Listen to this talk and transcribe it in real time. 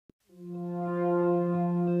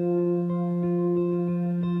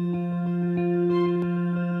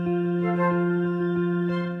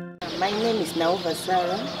is Nawoova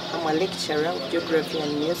Sarah. I'm a lecturer of geography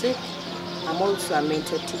and music. I'm also a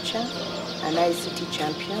mentor teacher, an ICT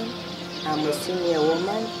champion. I'm a senior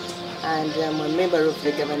woman, and I'm a member of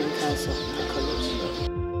the governing council of the college.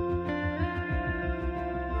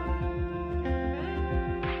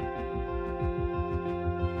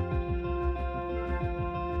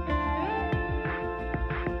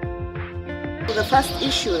 The first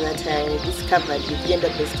issue that I discovered with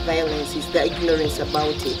gender-based violence is the ignorance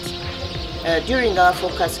about it. During our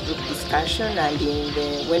focus group discussion and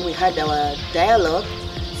when we had our dialogue,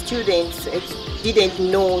 students didn't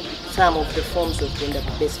know some of the forms of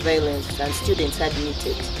gender-based violence, and students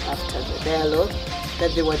admitted after the dialogue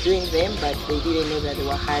that they were doing them, but they didn't know that they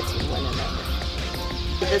were hurting one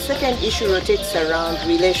another. The second issue rotates around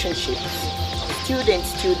relationships.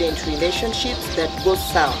 Student-student relationships that go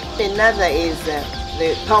south. Another is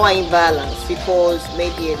the power imbalance, because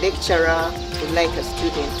maybe a lecturer would like a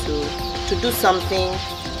student to do something,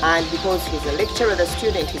 and because he's a lecturer, the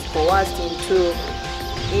student is coerced into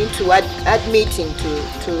admitting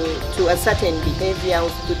to a certain behavior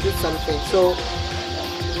to do something. So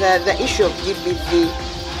the issue of GBV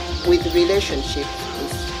with relationships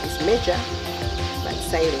is major, but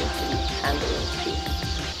silently handled.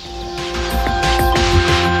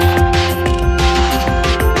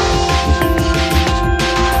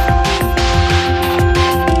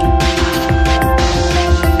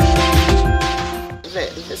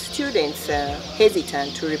 The students are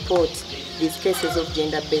hesitant to report these cases of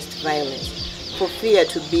gender-based violence for fear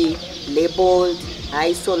to be labeled,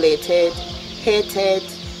 isolated, hated,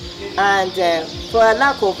 and for a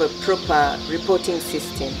lack of a proper reporting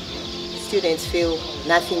system. Students feel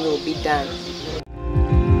nothing will be done.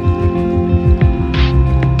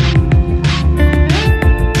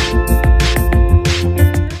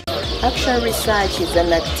 Action research is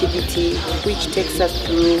an activity which takes us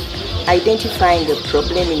through identifying a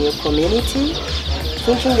problem in your community,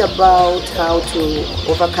 thinking about how to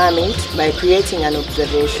overcome it by creating an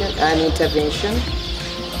intervention,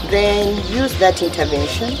 then use that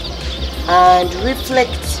intervention and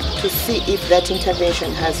reflect to see if that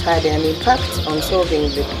intervention has had an impact on solving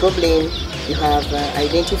the problem you have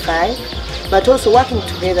identified, but also working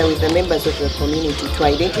together with the members of the community to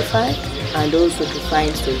identify and also to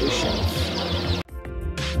find solutions.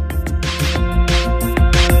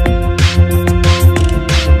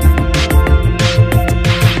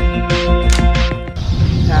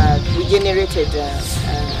 We generated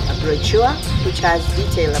a brochure which has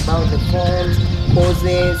detail about the forms,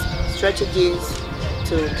 causes, strategies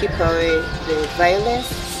to keep away the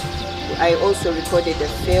violence. I also recorded a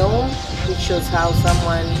film which shows how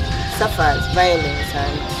someone suffers violence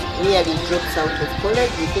and nearly drops out of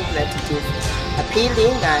college. We think that it is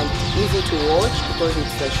appealing and easy to watch because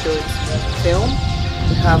it's a short film.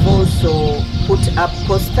 We have also put up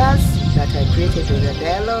posters that I created with a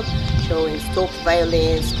dialogue showing stop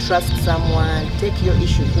violence, trust someone, take your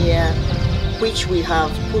issue here, which we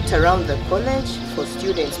have put around the college for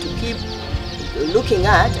students to keep looking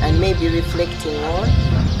at and maybe reflecting on.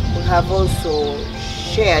 We have also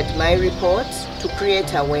shared my report to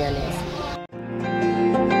create awareness.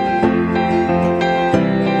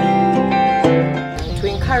 To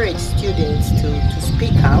encourage students to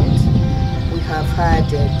speak out, we have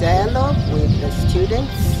had a dialogue with the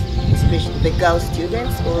students, especially the girl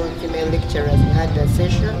students or female lecturers. We had a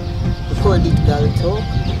session, we called it Girl Talk,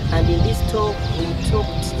 and in this talk we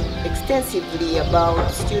talked extensively about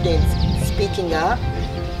students speaking up,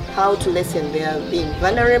 how to lessen their being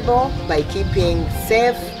vulnerable by keeping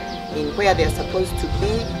safe in where they are supposed to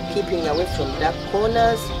be, keeping away from dark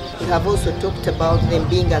corners. We have also talked about them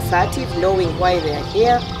being assertive, knowing why they are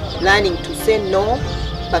here, learning to say no,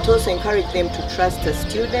 but also encourage them to trust a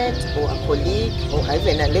student or a colleague or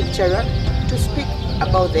even a lecturer to speak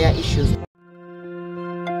about their issues.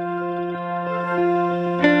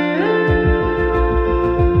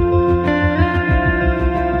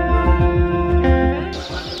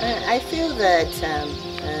 I feel that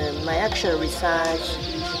my action research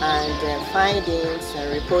and findings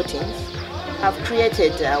and reportings have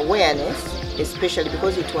created awareness, especially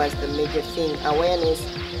because it was the major thing, awareness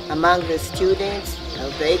among the students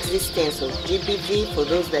of the existence of GBV for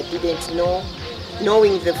those that didn't know,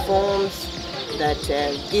 knowing the forms, that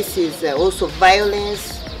this is also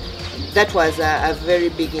violence. That was a very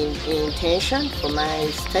big intention for my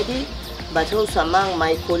study, but also among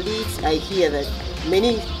my colleagues I hear that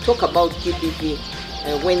many talk about GBV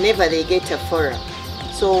whenever they get a forum.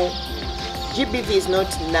 So GBV is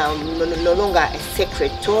no longer a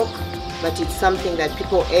sacred talk, but it's something that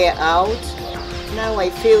people air out. Now I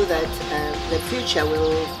feel that the future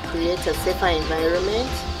will create a safer environment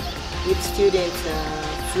if students are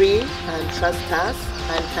free and trust us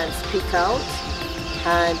and can speak out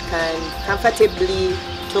and can comfortably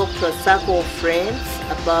talk to a circle of friends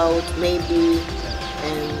about maybe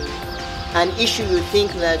an issue you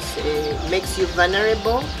think that makes you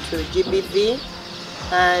vulnerable to GBV,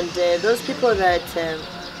 and those people that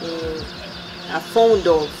are fond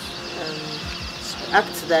of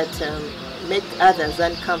acts that make others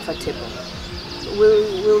uncomfortable.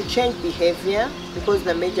 We'll change behavior, because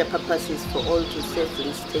the major purpose is for all to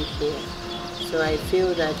safely stay here. So I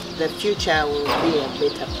feel that the future will be a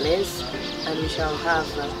better place and we shall have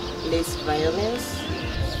less violence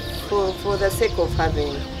for the sake of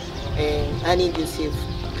having an inclusive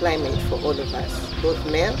climate for all of us, both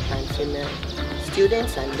male and female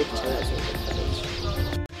students and lecturers in the